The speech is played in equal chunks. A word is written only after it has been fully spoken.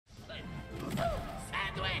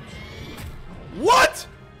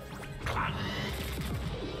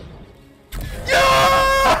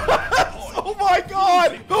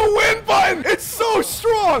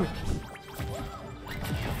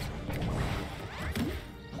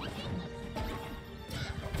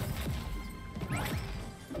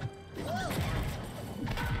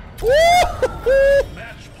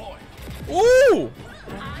Match point. Ooh!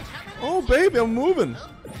 Oh, baby, I'm moving.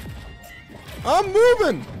 I'm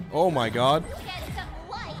moving. Oh my God. Get some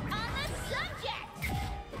light on the subject.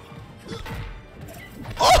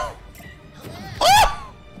 Oh!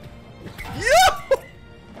 Oh! Yeah!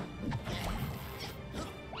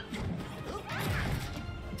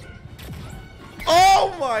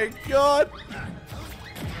 Oh my God!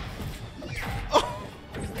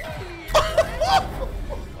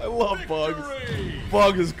 I love Bugs.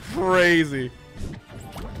 Bugs is crazy.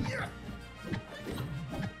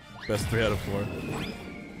 Best 3 out of 4.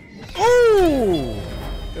 Ooh!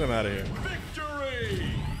 Get him out of here.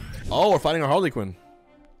 Victory! Oh, we're fighting our Harley Quinn.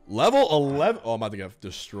 Level 11. Oh, I'm about to get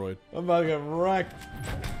destroyed. I'm about to get wrecked.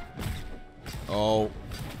 Oh.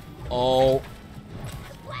 Oh.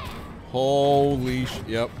 Holy sh...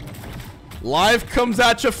 Yep. Life comes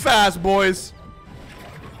at you fast, boys.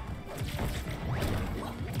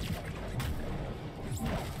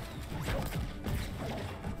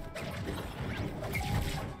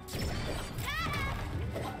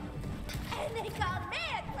 And they call me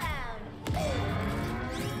a clown.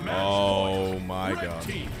 Oh my Red God.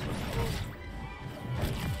 team.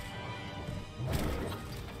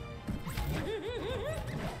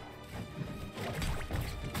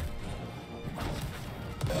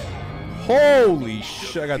 Holy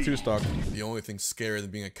shit, I got 2 stock. The only thing scarier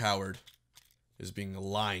than being a coward is being a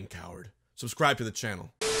lying coward. Subscribe to the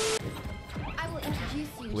channel. I will introduce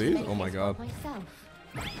you Please? to Oh my God. myself.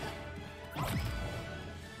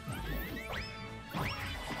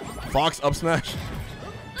 Fox up smash.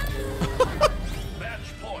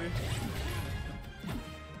 Match point.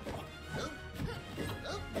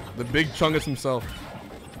 The big chungus himself.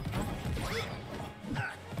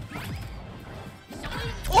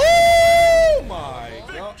 Oh my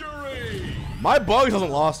God. Victory! My Bugs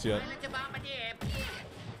hasn't lost yet.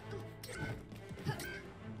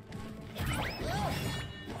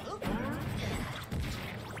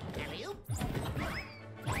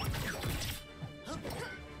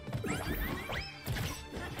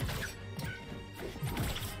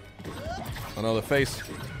 Another face.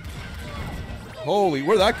 Holy,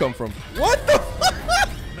 where'd that come from? What the fuck?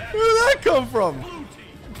 Where'd that come from? Blue team.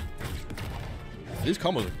 These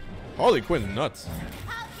combos are Harley Quinn nuts.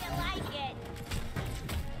 Hope you like it.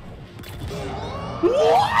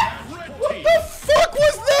 What? Red What team. the fuck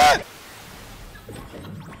was that?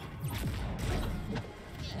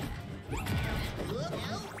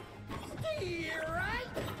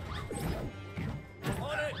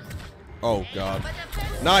 Oh God.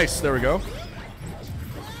 Nice, there we go.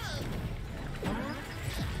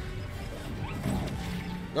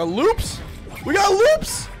 Got loops? We got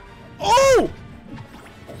loops! Oh!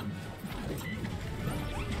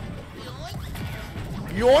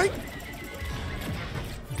 Yoink!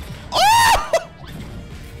 Oh!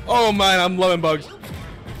 Oh man, I'm loving Bugs.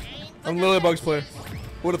 I'm literally a Bugs player.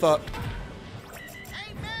 Who would have thought?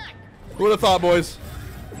 Who would have thought, boys?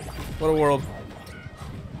 What a world.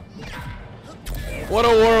 What a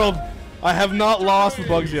world. I have not lost with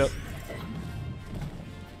Bugs yet.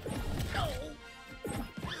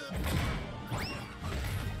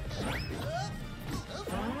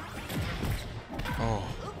 Oh.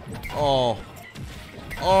 Oh.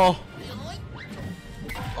 Oh.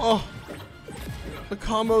 Oh. The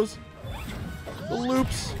combos. The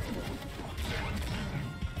loops.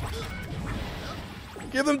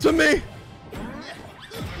 Give them to me.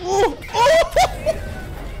 Ooh. Oh.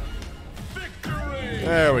 Victory!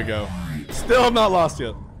 There we go. Still have not lost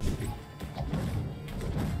yet.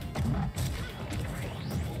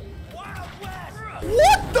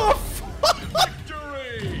 What the fuck?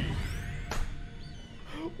 Victory!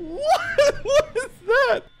 What was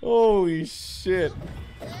that? Holy shit.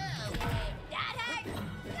 That hurt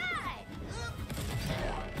good.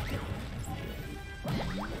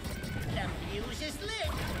 The fuse is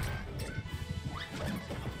lit.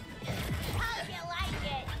 Hope you like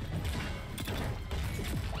it.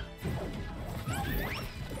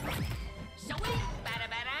 Sweet, bada.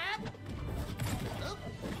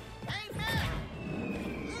 Hey, man.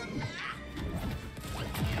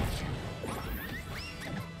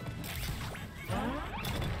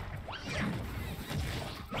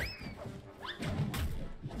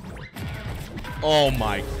 Oh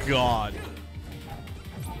my God.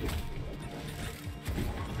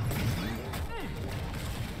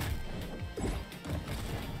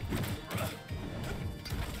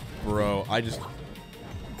 Bro, I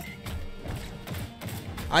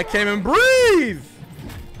can't even breathe!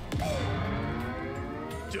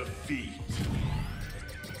 Defeat.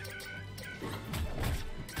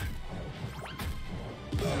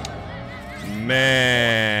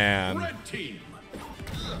 Man.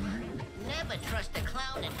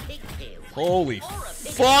 Holy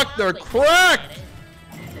fuck, they're cracked!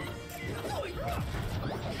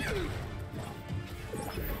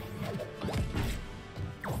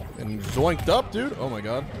 And zoinked up, dude. Oh my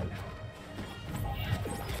god.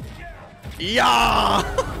 Yeah!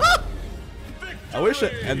 I wish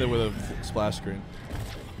it ended with a splash screen.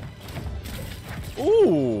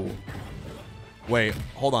 Ooh. Wait,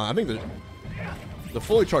 hold on. I think the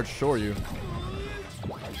fully charged Shoryu.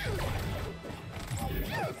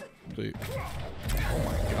 Oh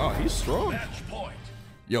my god, he's strong.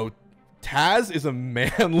 Yo, Taz is a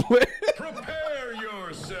manlet. Prepare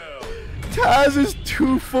yourself. Taz is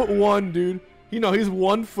 2'1", dude. You know, he's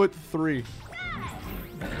 1'3".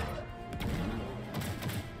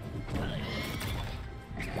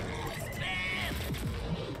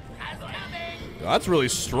 That's really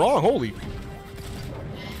strong. Holy.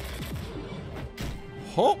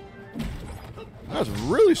 Oh. That's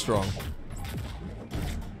really strong.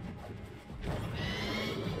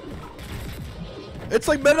 It's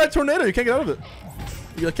like Meta Knight Tornado. You can't get out of it.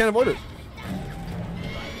 You can't avoid it.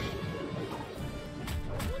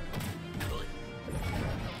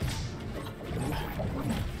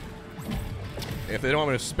 If they don't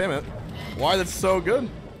want me to spam it, why that's so good?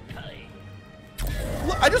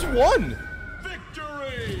 Look, I just won.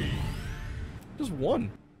 Victory. Just won.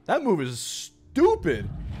 That move is stupid.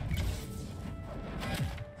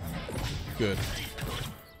 Good.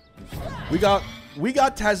 We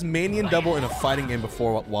got Tasmanian Devil in a fighting game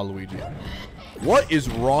before Waluigi. What is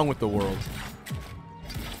wrong with the world?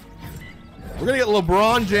 We're gonna get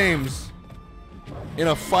LeBron James in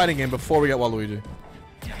a fighting game before we get Waluigi.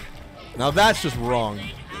 Now that's just wrong.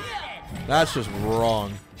 That's just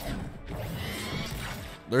wrong.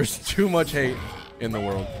 There's too much hate in the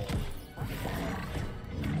world.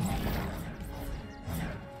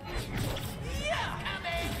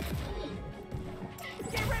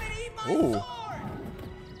 Ooh.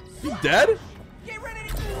 You dead?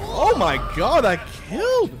 Oh my god, that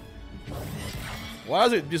killed. Why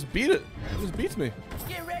does it just beat it? It just beats me.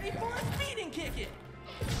 Get ready for a speeding ticket.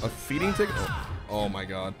 A feeding ticket? Oh my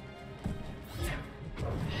god.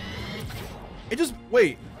 It just,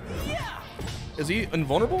 wait. Is he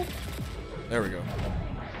invulnerable? There we go.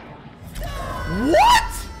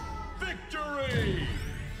 What? Victory.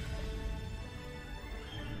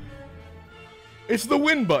 It's the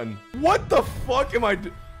win button. What the fuck am I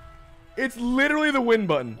doing? It's literally the win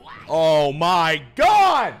button. Oh my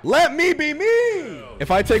god! Let me be me!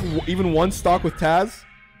 If I take even one stock with Taz,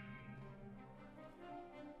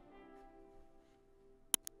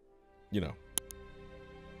 you know.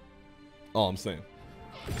 All I'm saying.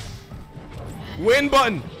 Win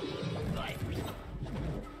button! Got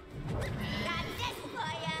this for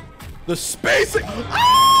ya. The spacing!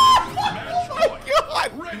 Ah! Oh my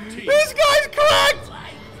god! This guy's cracked!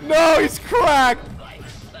 No, he's cracked!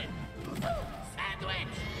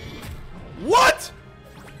 What?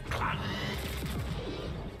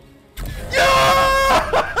 Yes!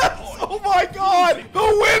 Oh my god! The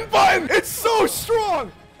win button! It's so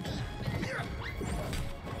strong!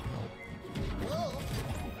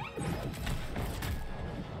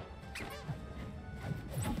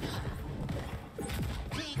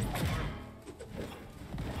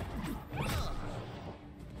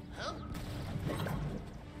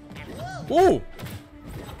 Ooh!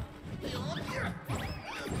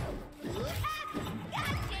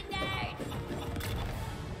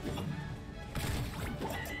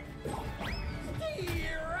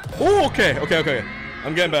 Oh, okay.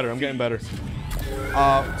 I'm getting better.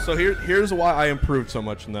 So here's why I improved so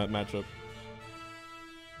much in that matchup.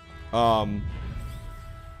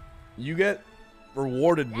 You get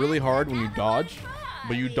rewarded really hard when you dodge,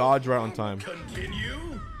 but you dodge right on time.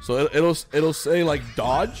 Continue. So it'll say like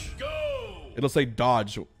dodge. Go. It'll say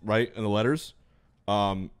dodge right in the letters.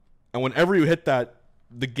 And whenever you hit that,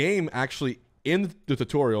 the game actually in the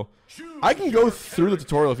tutorial, I can go through the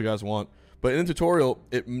tutorial if you guys want. But in the tutorial,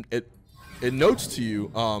 it notes to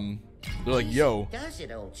you, they're like, yo, Does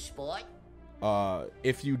it, old sport?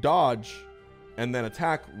 if you dodge and then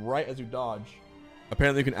attack right as you dodge,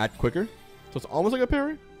 apparently you can act quicker. So it's almost like a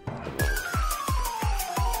parry.